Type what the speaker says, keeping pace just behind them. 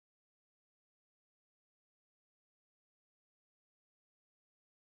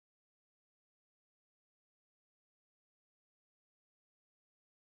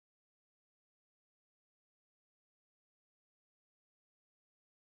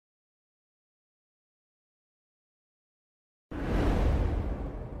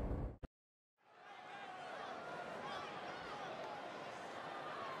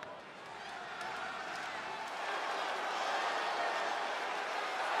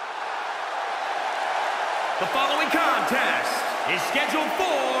The following contest is scheduled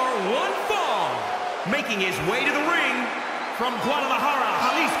for one fall. Making his way to the ring from Guadalajara,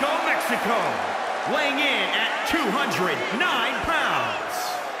 Jalisco, Mexico. Weighing in at 209 pounds,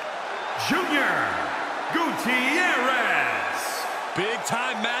 Junior Gutierrez.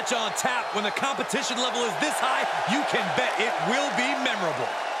 Big-time match on tap. When the competition level is this high, you can bet it will be memorable.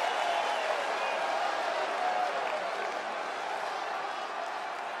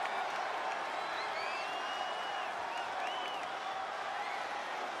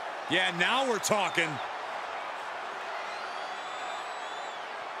 Yeah, now we're talking.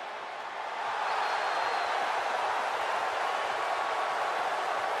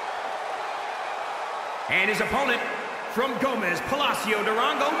 And his opponent from Gomez, Palacio,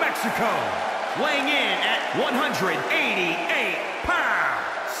 Durango, Mexico, weighing in at 188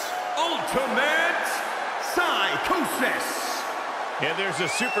 pounds, Ultimate Psychosis. And there's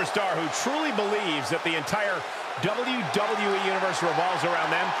a superstar who truly believes that the entire WWE Universe revolves around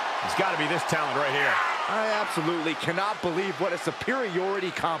them. It's got to be this talent right here. I absolutely cannot believe what a superiority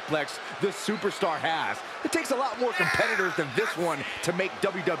complex this superstar has. It takes a lot more competitors than this one to make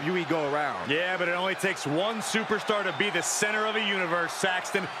WWE go around. Yeah, but it only takes one superstar to be the center of a universe,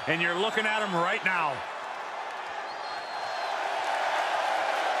 Saxton, and you're looking at him right now.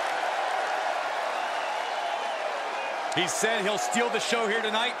 He said he'll steal the show here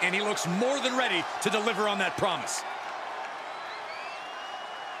tonight, and he looks more than ready to deliver on that promise.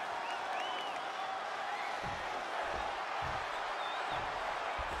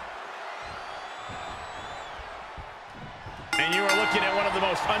 And you are looking at one of the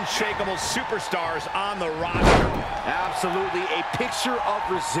most unshakable superstars on the roster. Absolutely a picture of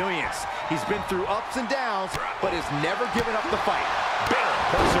resilience. He's been through ups and downs, but has never given up the fight. Bitter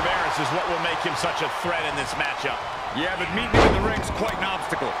perseverance is what will make him such a threat in this matchup. Yeah, but meeting him in the ring's quite an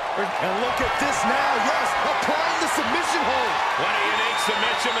obstacle. And look at this now, yes, applying the submission hold. What a unique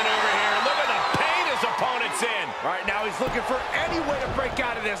submission maneuver here. Look at the pain his opponent's in. Right now he's looking for any way to break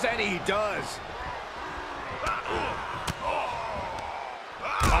out of this, and he does.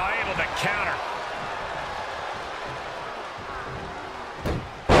 Able to counter.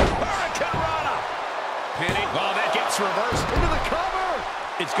 Hurricanrana. Penny. Oh, that gets reversed. Into the cover.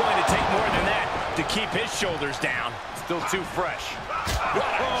 It's going to take more than that to keep his shoulders down. Still too fresh. What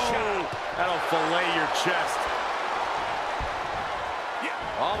a shot. That'll fillet your chest.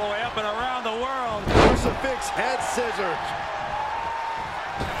 All the way up and around the world. Crucifix head scissors.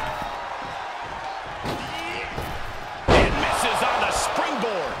 And misses on the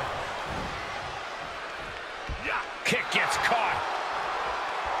springboard. Kick gets caught.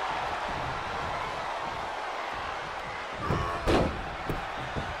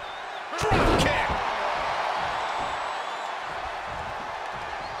 Drop kick.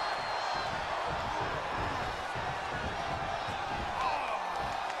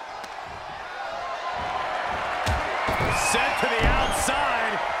 Sent to the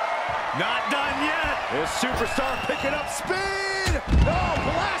outside. Not done yet. This superstar picking up speed. Oh,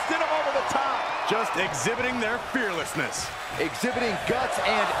 blasted him over the top. Just exhibiting their fearlessness. Exhibiting guts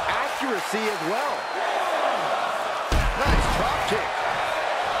and accuracy as well. Nice drop kick.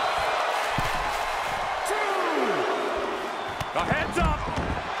 A heads up.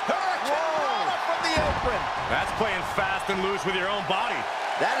 Hurricane from the apron. That's playing fast and loose with your own body.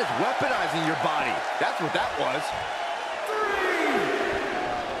 That is weaponizing your body. That's what that was.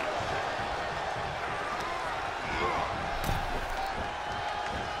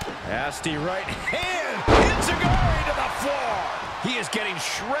 Nasty right hand. Enziguri to the floor. He is getting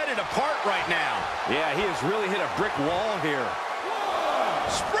shredded apart right now. Yeah, he has really hit a brick wall here.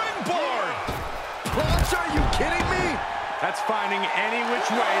 Springboard. Punch, are you kidding me? That's finding any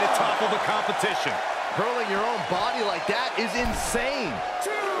which way to topple the competition. Hurling your own body like that is insane.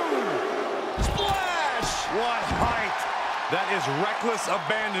 Splash. What height. That is reckless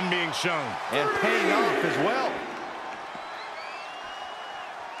abandon being shown. And paying off as well.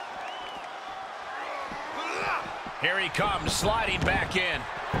 Here he comes, sliding back in.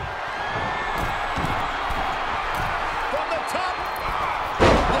 From the top.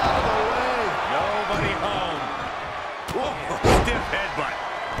 Out of the way. Nobody home. Whoa, stiff headbutt.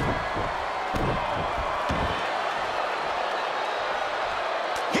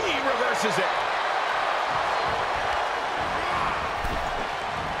 He reverses it.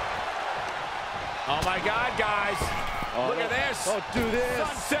 Oh my God, guys. Look at this. Don't do this.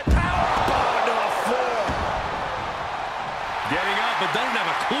 Sunset powerbomb to the floor. Getting up, but doesn't have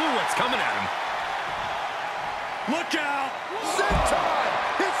a clue what's coming at him. Look out! Senton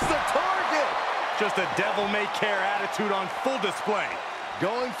hits the target. Just a devil-may-care attitude on full display.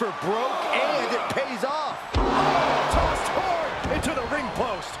 Going for broke, and it pays off. Oh, tossed hard into the ring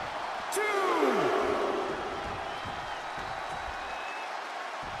post. 2.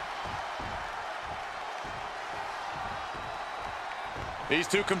 These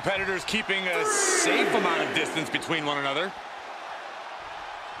two competitors keeping a safe amount of distance between one another.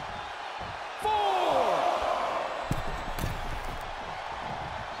 4.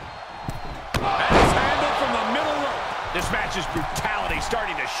 And it's handled from the middle rope. This match's brutality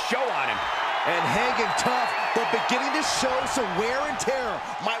starting to show on him. And hanging tough, but beginning to show some wear and tear.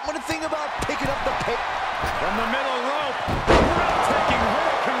 Might want to think about picking up the pace. From the middle rope, breathtaking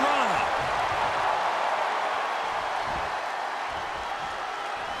Hurricanrana.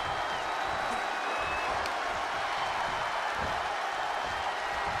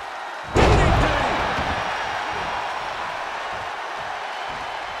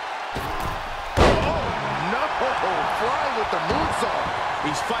 Flying with the moonsault.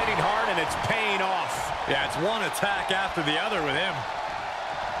 He's fighting hard, and it's paying off. Yeah, it's one attack after the other with him.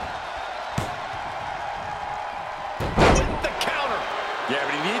 With the counter. Yeah,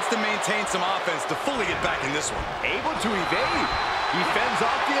 but he needs to maintain some offense to fully get back in this one. Able to evade. He fends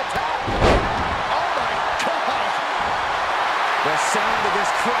off the attack. Oh, my God. The sound of this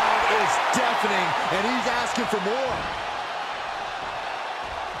crowd is deafening, and he's asking for more.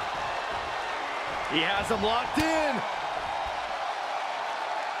 He has him locked in.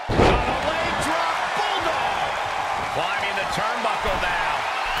 On a leg drop, bulldog. Climbing the turnbuckle now.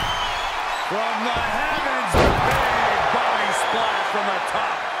 From the heavens, big body splash from the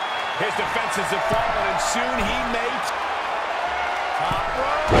top. His defenses have fallen, and soon he may... Top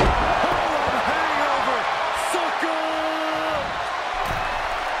rope. Harlem hangover. Sucker.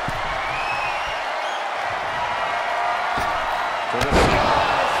 To the sky.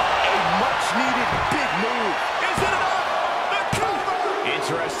 Needed big move. Is it enough? The cover!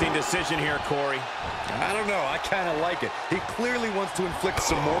 Interesting decision here, Corey. I don't know. I kind of like it. He clearly wants to inflict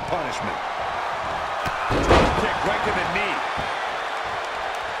some more punishment. Kick right to the knee.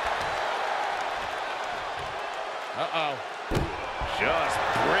 Uh-oh. Just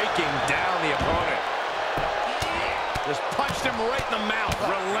breaking down the opponent. Just punched him right in the mouth.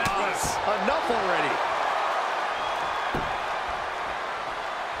 Relentless. Enough already.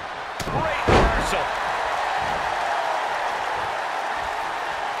 Great reversal.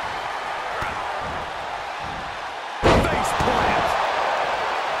 Face plant.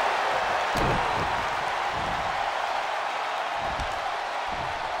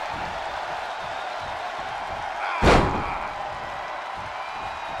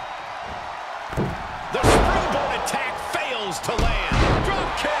 The springboard attack fails to land. Drop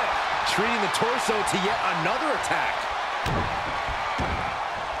kick. Treating the torso to yet another attack.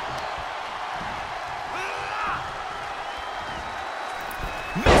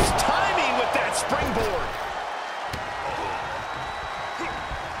 Missed timing with that springboard.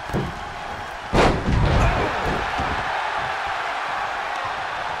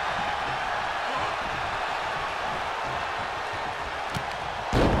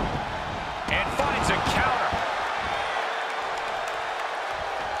 And finds a counter.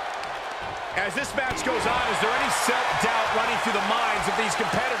 As this match goes on, is there any self-doubt running through the minds of these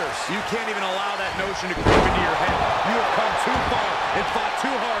competitors? You can't even allow that notion to creep into your head. You have come too far and fought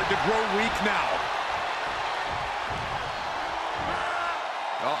too hard to grow weak now.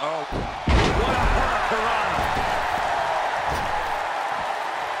 Uh-oh. What a hurricanrana.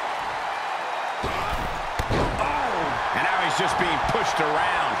 Oh! And now he's just being pushed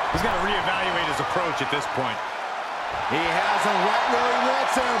around. He's got to reevaluate his approach at this point. He has him right where he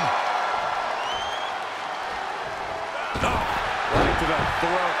wants him. Right to the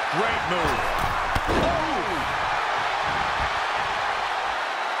throat. Great move. Oh!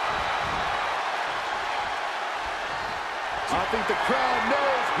 I think the crowd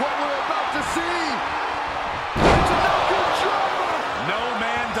knows what we're about to see. It's a no-good drama. No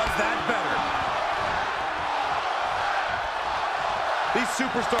man does that better. These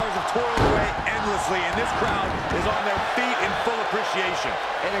superstars have toiled away endlessly, and this crowd is on their feet in full appreciation.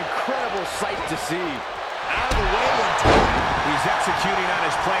 An incredible sight to see. Out of the way in time. He's executing on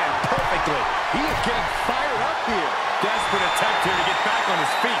his plan perfectly. He is getting fired up here. Desperate attempt here to get back on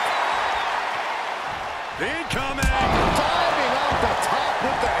his feet. Incoming! Diving off the top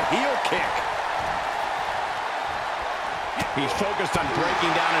with the heel kick. He's focused on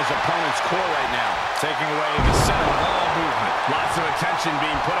breaking down his opponent's core right now. Taking away the center of all movement. Lots of attention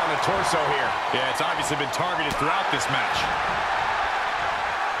being put on the torso here. Yeah, it's obviously been targeted throughout this match.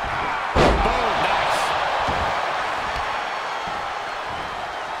 Boom, nice.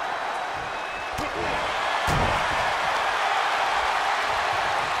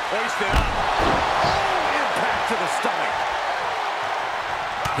 Hoisted up. Oh, impact to the stomach.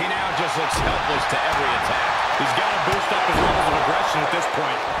 He now just looks helpless to every attack. He's got to boost up his levels of aggression at this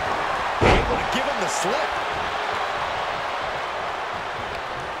point. Able to give him the slip.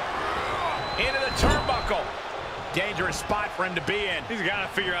 Into the turnbuckle. Dangerous spot for him to be in. He's got to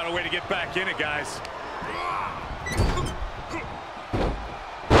figure out a way to get back in it, guys.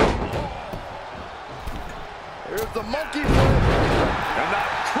 Here's the monkey flip. And that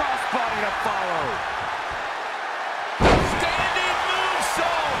crossbody to follow. Standing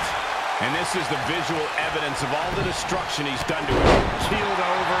moonsault. And this is the visual evidence of all the destruction he's done to him. Keeled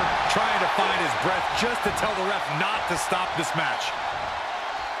over, trying to find his breath just to tell the ref not to stop this match.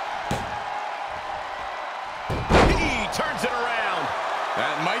 He turns it around.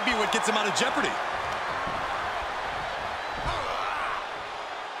 That might be what gets him out of jeopardy.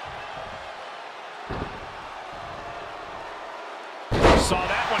 Saw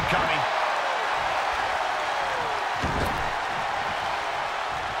that one coming.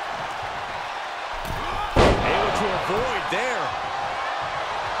 Able to avoid there.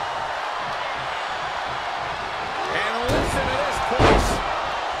 And listen to this push.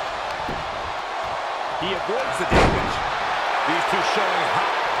 He avoids the damage. These two showing how.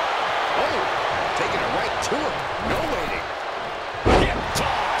 Oh, taking it right to him. No waiting. Hip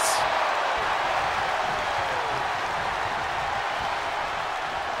toss.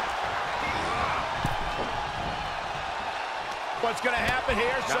 What's going to happen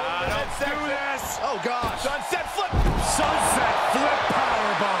here? Don't do this. Oh, gosh. Sunset flip. Sunset flip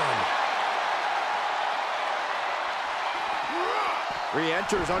powerbomb.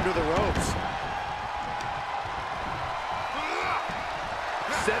 Re-enters under the ropes.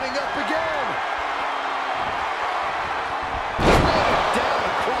 Setting up again. Down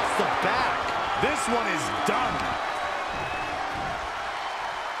across the back. This one is done.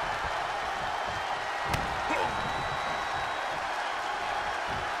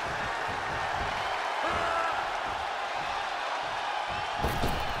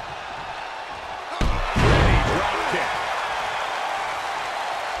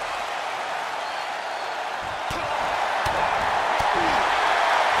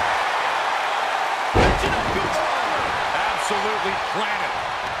 Absolutely planted.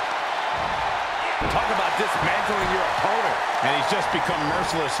 Talk about dismantling your opponent. And he's just become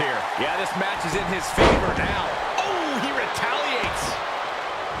merciless here. Yeah, this match is in his favor now. Oh, he retaliates.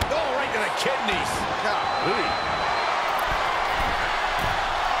 Oh, right to the kidneys. Golly.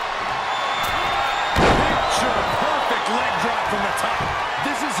 Picture perfect leg drop from the top.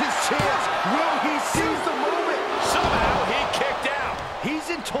 This is his chance. Will he seize the moment? Somehow he kicked out. He's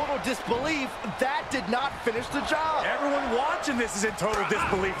in total disbelief. That did not finish the job. Everyone watching this is in total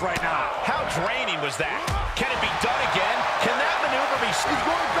disbelief right now. How draining was that? Can it be done again? Can that maneuver be... He's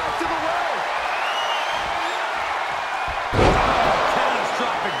going back to the well.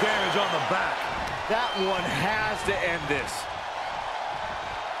 Catastrophic damage on the back. That one has to end this.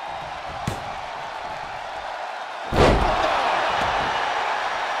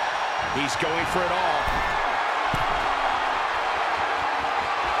 He's going for it all.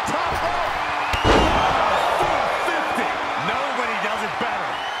 Top rope. 450. Nobody does it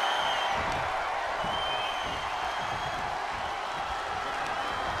better.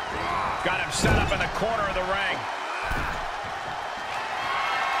 Got him set up in the corner of the ring.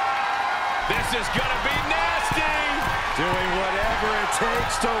 This is gonna be nasty. Doing whatever it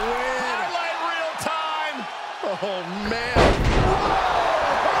takes to win. Highlight real time. Oh, man.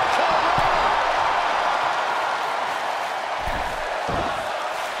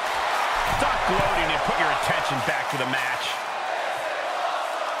 Stop gloating and put your attention back to the match.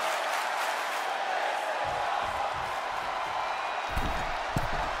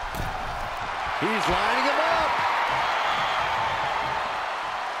 He's lining him up.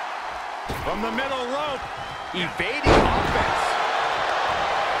 From the middle rope. Evading offense.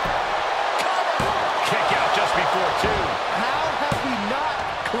 Kick out just before two. How have we not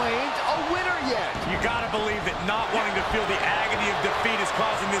claimed a winner yet? You gotta believe that not wanting to feel the agony of defeat is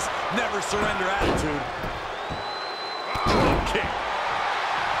causing this never surrender attitude. Drop kick.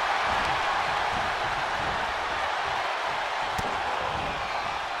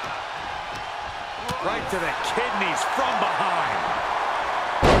 Right to the kidneys from behind.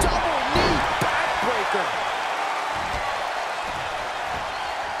 Double knee backbreaker.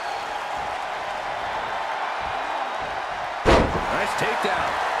 Nice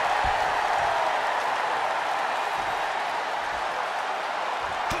takedown.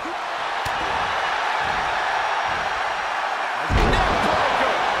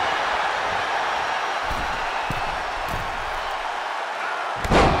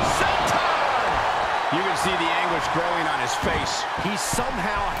 You can see the anguish growing on his face. He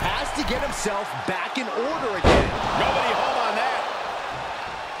somehow has to get himself back in order again. Nobody home on that.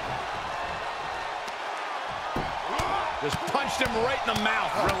 Just punched him right in the mouth.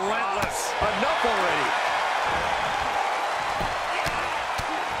 Relentless. Enough already.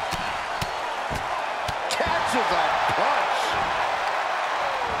 Catches a punch.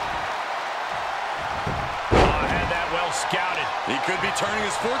 Oh, had that well scouted. He could be turning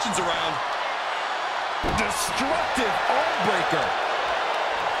his fortunes around. Destructive arm breaker.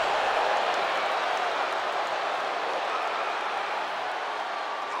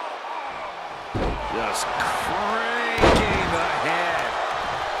 Just cranking the head.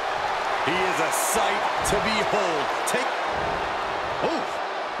 He is a sight to behold. Oof.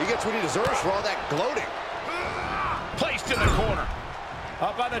 He gets what he deserves for all that gloating. Placed in the corner.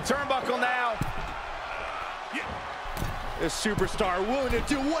 Up on the turnbuckle now. This superstar willing to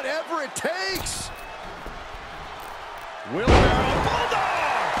do whatever it takes. Wheelbarrow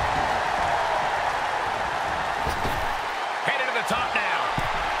Bulldog! Headed to the top now.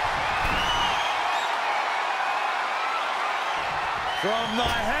 From the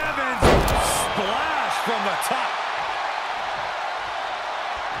heavens, splash from the top.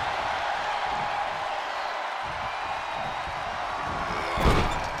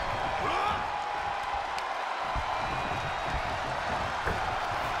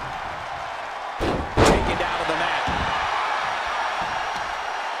 Taken down to the mat.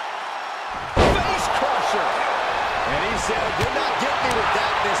 Face crusher. And he said, "Did not get me with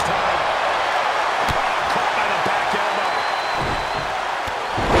that this time." Caught by the back elbow.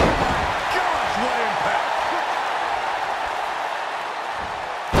 Gosh, what impact.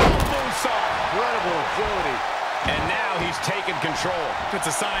 Moonsault. Incredible agility. And now he's taken control. It's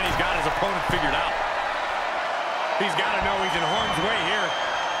a sign he's got his opponent figured out. He's got to know he's in harm's way here.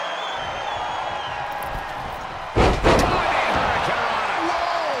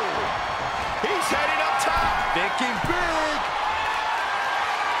 He's heading up top. Thinking big.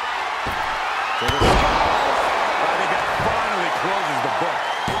 I think that finally closes the book.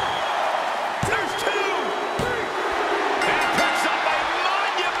 There's two. And picks up a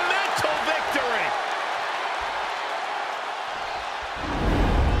monumental victory.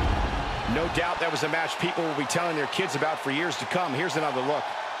 No doubt that was a match people will be telling their kids about for years to come. Here's another look.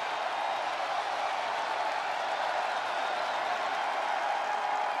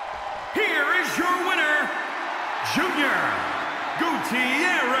 Here is your winner, Junior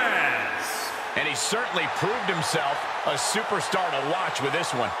Gutierrez. And he certainly proved himself a superstar to watch with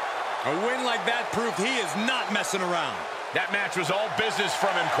this one. A win like that proved he is not messing around. That match was all business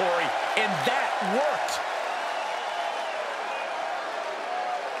from him, Corey, and that worked.